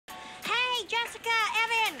Jessica,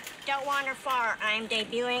 Evan! Don't wander far. I'm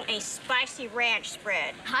debuting a spicy ranch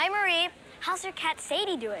spread. Hi, Marie. How's your cat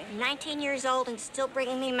Sadie doing? 19 years old and still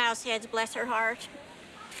bringing me mouse heads, bless her heart.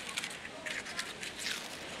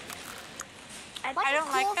 I don't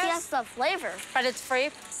like cool this. Fiesta flavor. But it's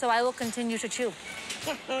free, so I will continue to chew.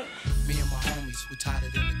 Me and my homies, we tied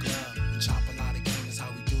it in the glove. We chop a lot of game, that's how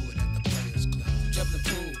we do it at the Players Club. Jump in the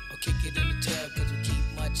pool or kick it in the tub, cause we keep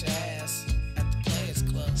much ass at the Players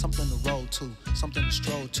Club. Something to roll to, something to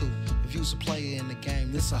stroll to. If you's a player in the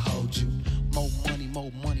game, this'll hold you.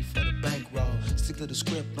 More money for the bankroll. Stick to the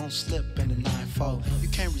script, don't slip in the 9-4. You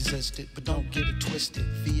can't resist it, but don't get it twisted.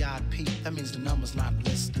 VIP, that means the number's not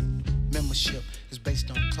listed. Membership is based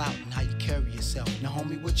on clout and how you carry yourself. Now,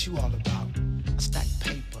 homie, what you all about? I stack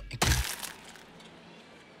paper and keep...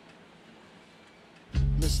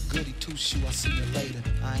 Miss Goody Two-Shoe, I'll see you later.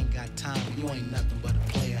 I ain't got time, you ain't nothing but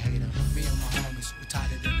a player hater. Me and my homies, we tied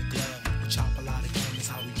it in the glove. We chop a lot of game, that's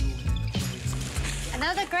how we do it in the Players.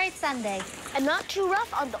 Another great Sunday. And not too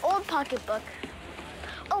rough on the old pocketbook.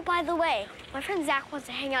 Oh, by the way, my friend Zach wants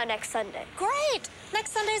to hang out next Sunday. Great!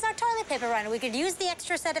 Next Sunday's our toilet paper run. We could use the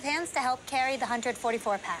extra set of hands to help carry the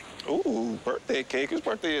 144 pack. Ooh, birthday cake. Whose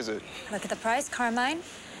birthday is it? Look at the price, Carmine.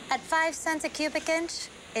 At 5 cents a cubic inch,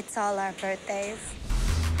 it's all our birthdays.